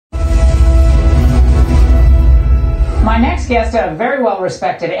My next guest, a very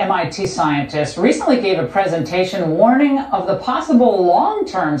well-respected MIT scientist, recently gave a presentation warning of the possible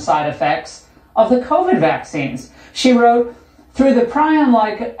long-term side effects of the COVID vaccines. She wrote, "Through the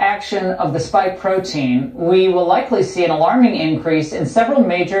prion-like action of the spike protein, we will likely see an alarming increase in several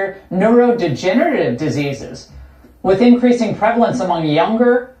major neurodegenerative diseases, with increasing prevalence among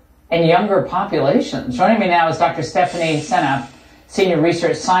younger and younger populations." Joining me now is Dr. Stephanie Seneff, Senior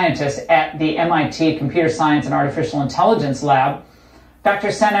Research Scientist at the MIT Computer Science and Artificial Intelligence Lab. Dr.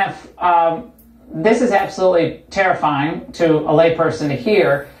 Seneff, this is absolutely terrifying to a layperson to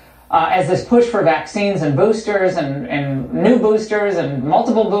hear, as this push for vaccines and boosters and new boosters and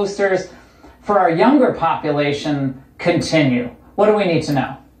multiple boosters for our younger population continue. What do we need to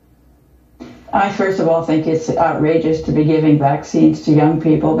know? I first of all think it's outrageous to be giving vaccines to young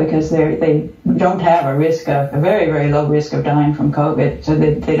people because they don't have a very, very low risk of dying from COVID, so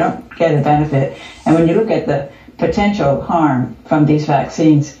they don't get a benefit. And when you look at the potential harm from these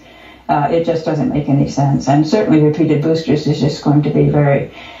vaccines, it just doesn't make any sense. And certainly repeated boosters is just going to be very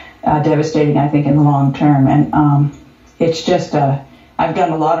devastating, I think, in the long term. And it's just, I've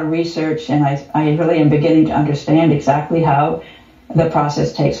done a lot of research, and I really am beginning to understand exactly how the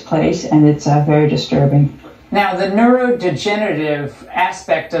process takes place, and it's very disturbing. Now, the neurodegenerative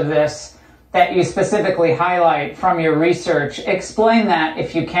aspect of this that you specifically highlight from your research, explain that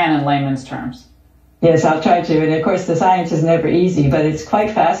if you can in layman's terms. Yes, I'll try to. And of course, the science is never easy, but it's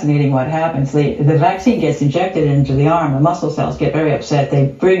quite fascinating what happens. The vaccine gets injected into the arm. The muscle cells get very upset. They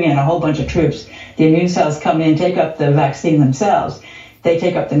bring in a whole bunch of troops. The immune cells come in, take up the vaccine themselves. They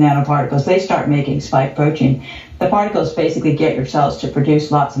take up the nanoparticles. They start making spike protein. The particles basically get your cells to produce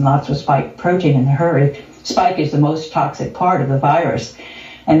lots and lots of spike protein in a hurry. Spike is the most toxic part of the virus.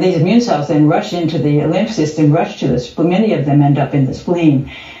 And these immune cells then rush into the lymph system, rush to the spleen. Many of them end up in the spleen,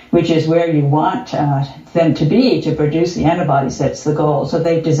 which is where you want them to be to produce the antibodies. That's the goal. So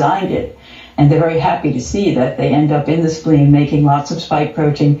they've designed it. And they're very happy to see that they end up in the spleen making lots of spike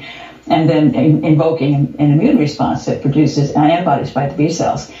protein and then invoking an immune response that produces antibodies by the B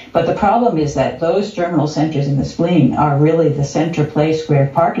cells. But the problem is that those germinal centers in the spleen are really the center place where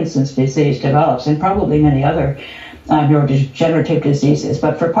Parkinson's disease develops, and probably many other neurodegenerative diseases.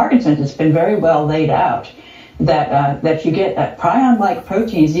 But for Parkinson's, it's been very well laid out that you get prion-like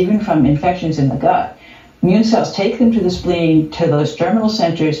proteins even from infections in the gut. Immune cells take them to the spleen, to those germinal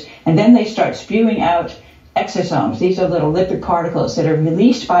centers, and then they start spewing out exosomes. These are little lipid particles that are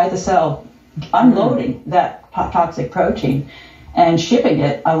released by the cell, unloading that toxic protein and shipping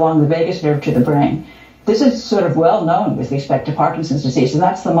it along the vagus nerve to the brain. This is sort of well known with respect to Parkinson's disease, and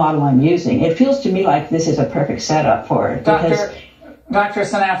that's the model I'm using. It feels to me like this is a perfect setup for it. Dr.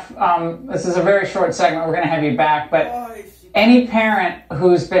 Seneff, this is a very short segment. We're going to have you back, but any parent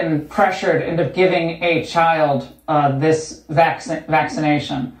who's been pressured into giving a child this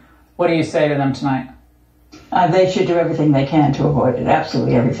vaccination, what do you say to them tonight? They should do everything they can to avoid it,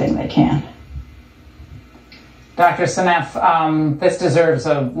 absolutely everything they can. Dr. Seneff, this deserves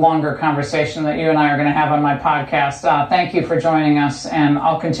a longer conversation that you and I are going to have on my podcast. Thank you for joining us, and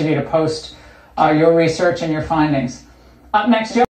I'll continue to post your research and your findings. Up next, Joe.